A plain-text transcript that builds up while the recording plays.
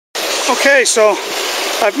Okay, so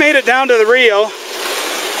I've made it down to the Rio,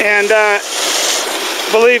 and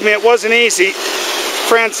believe me, it wasn't easy.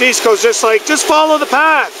 Francisco's just like, just follow the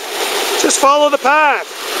path. Just follow the path.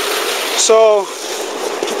 So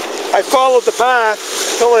I followed the path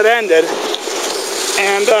till it ended,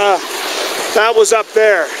 and that was up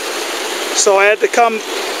there. So I had to come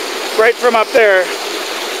right from up there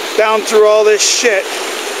down through all this shit.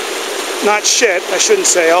 Not shit, I shouldn't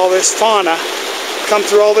say, all this fauna. Come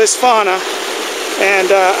through all this fauna,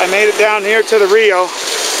 and I made it down here to the Rio.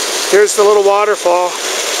 Here's the little waterfall.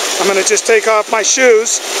 I'm going to just take off my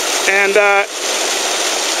shoes and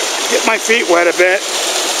get my feet wet a bit.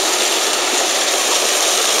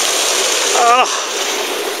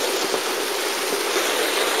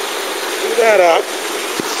 Do that up.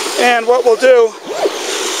 And what we'll do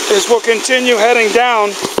is we'll continue heading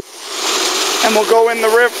down, and we'll go in the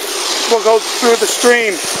river. We'll go through the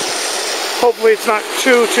stream. Hopefully it's not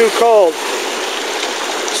too cold.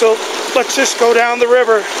 So let's just go down the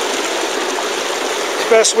river as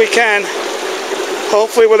best we can.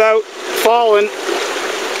 Hopefully without falling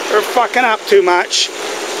or fucking up too much.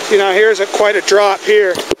 You know, here's quite a drop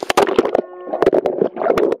here.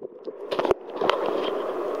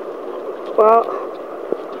 Well,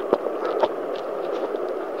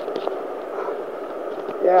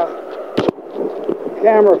 yeah,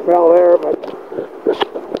 camera fell there, but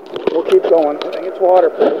we'll keep going. I think it's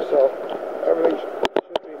waterproof, so everything should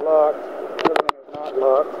be locked. Everything is not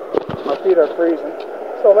locked. My feet are freezing.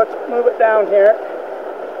 So let's move it down here.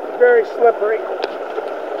 It's very slippery.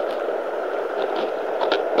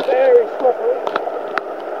 Very slippery.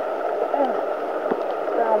 And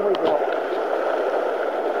down we go.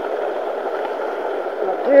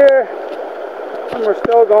 Up here, and we're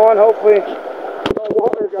still going. Hopefully no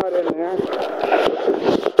water got in there.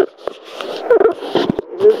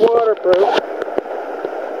 It is waterproof.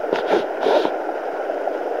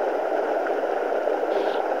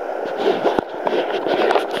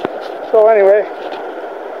 So anyway,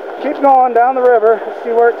 keep going down the river. Let's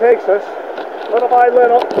see where it takes us. Little by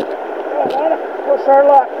little. Don't want to push our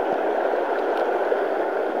luck.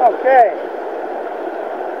 Okay.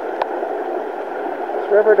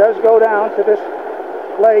 This river does go down to this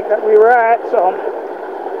lake that we were at, so I'm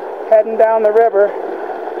heading down the river.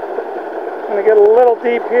 I'm going to get a little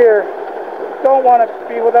deep here. Don't want to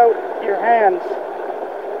be without your hands.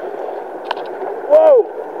 Whoa!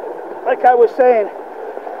 Like I was saying,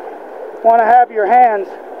 want to have your hands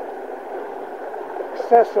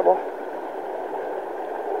accessible.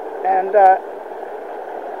 And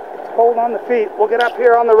it's cold on the feet. We'll get up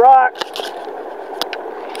here on the rocks.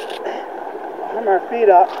 Warm our feet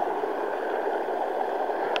up.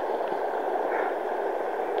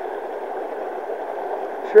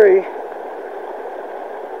 Tree.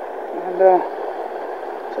 And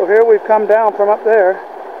so here we've come down from up there,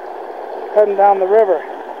 heading down the river.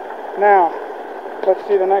 Now, let's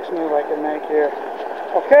see the next move I can make here.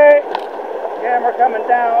 Okay, camera coming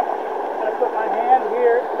down. I'm going to put my hand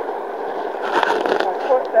here, my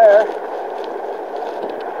foot there,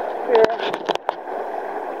 here.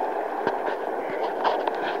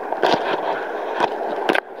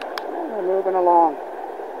 And we're moving along.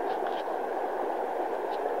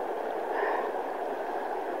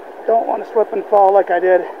 Don't want to slip and fall like I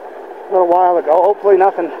did a little while ago. Hopefully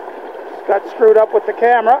nothing got screwed up with the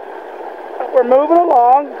camera. But we're moving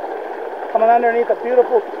along, coming underneath a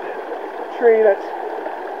beautiful tree that's,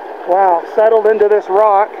 wow, settled into this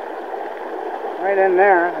rock. Right in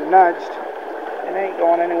there, and nudged. It ain't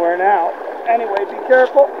going anywhere now. Anyway, be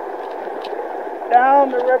careful.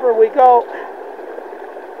 Down the river we go.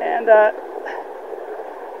 And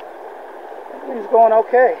everything's going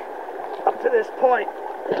okay up to this point.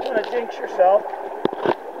 Don't want to jinx yourself.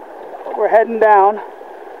 But we're heading down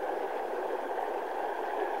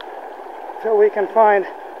until we can find a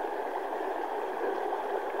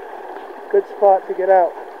good spot to get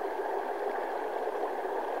out.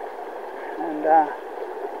 And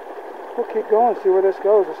we'll keep going, see where this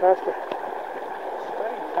goes. This has to,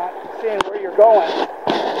 not seeing where you're going.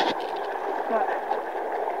 But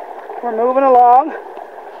we're moving along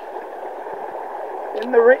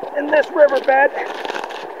in this riverbed.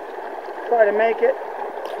 Try to make it,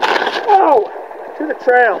 whoa, to the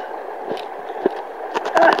trail.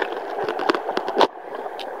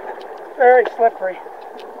 Very slippery.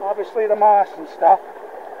 Obviously the moss and stuff.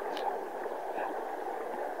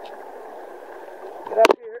 Get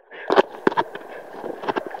up here.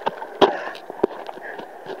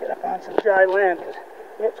 Get up on some dry land because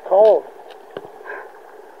it's cold.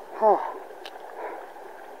 Oh.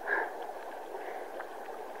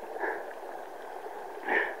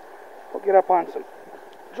 We'll get up on some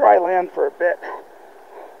dry land for a bit.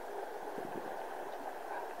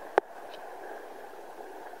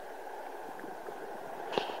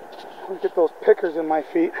 Look at those pickers in my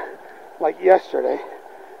feet, like yesterday.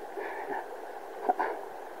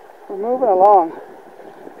 We're moving along,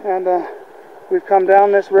 and we've come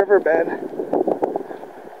down this riverbed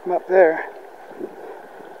from up there.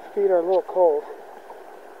 Feet are a little cold,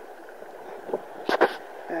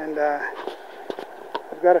 and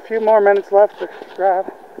we've got a few more minutes left to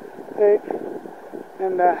take,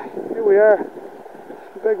 and here we are.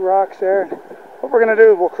 Some big rocks there. What we're going to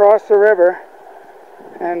do is we'll cross the river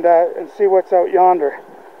and see what's out yonder.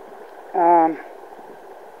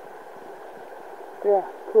 Yeah,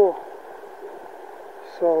 cool.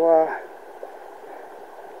 So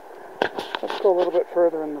let's go a little bit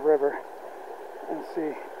further in the river and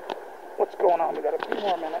see what's going on. We got a few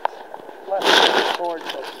more minutes left to record,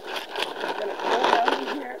 so I'm gonna go down in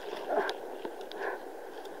here.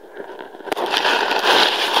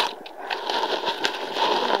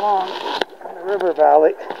 Moving along in the river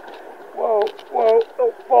valley. Whoa, whoa,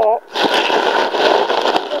 don't fall.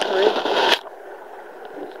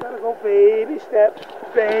 Just gotta go baby steps,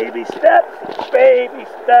 baby steps, baby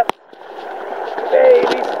steps,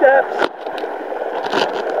 baby steps.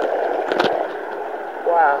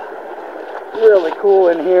 Wow, really cool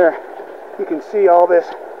in here. You can see all this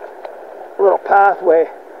little pathway,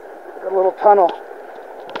 a little tunnel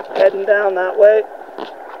heading down that way.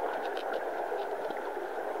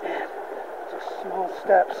 And just small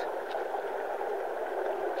steps.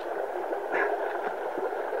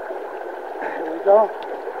 Here we go.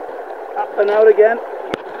 Up and out again.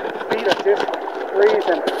 Feet are just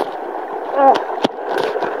freezing. Oh,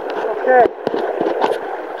 okay.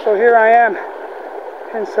 So here I am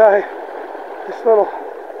inside this little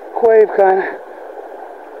cave, kind of.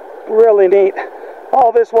 Really neat.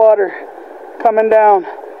 All this water coming down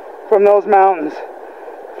from those mountains.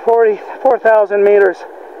 44,000 meters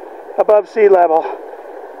above sea level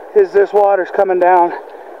is this water's coming down,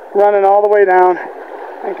 running all the way down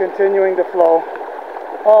and continuing to flow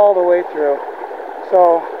all the way through.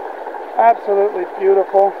 So absolutely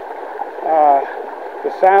beautiful.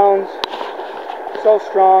 The sounds so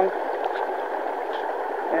strong.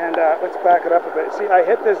 And let's back it up a bit. See, I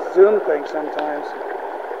hit this zoom thing sometimes,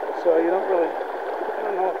 so you don't really, I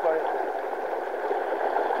don't know if I,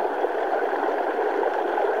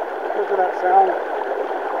 look at that sound.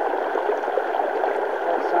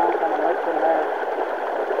 That sound coming right from there.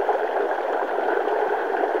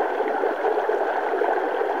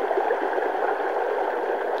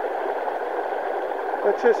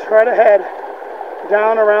 Let's just right ahead,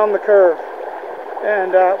 down around the curve,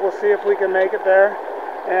 and we'll see if we can make it there,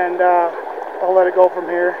 and I'll let it go from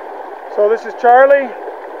here. So this is Charlie,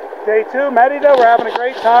 day 2, Merida. We're having a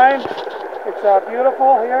great time. It's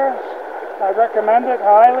beautiful here. I recommend it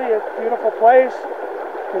highly. It's a beautiful place.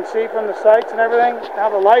 You can see from the sights and everything. Now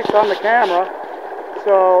the light's on the camera,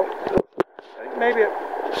 so maybe it,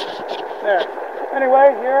 there.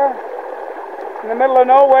 Anyway, here in the middle of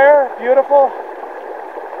nowhere, beautiful.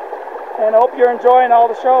 And I hope you're enjoying all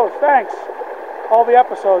the shows. Thanks. All the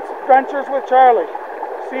episodes. Adventures with Charlie.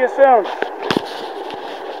 See you soon.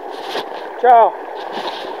 Ciao.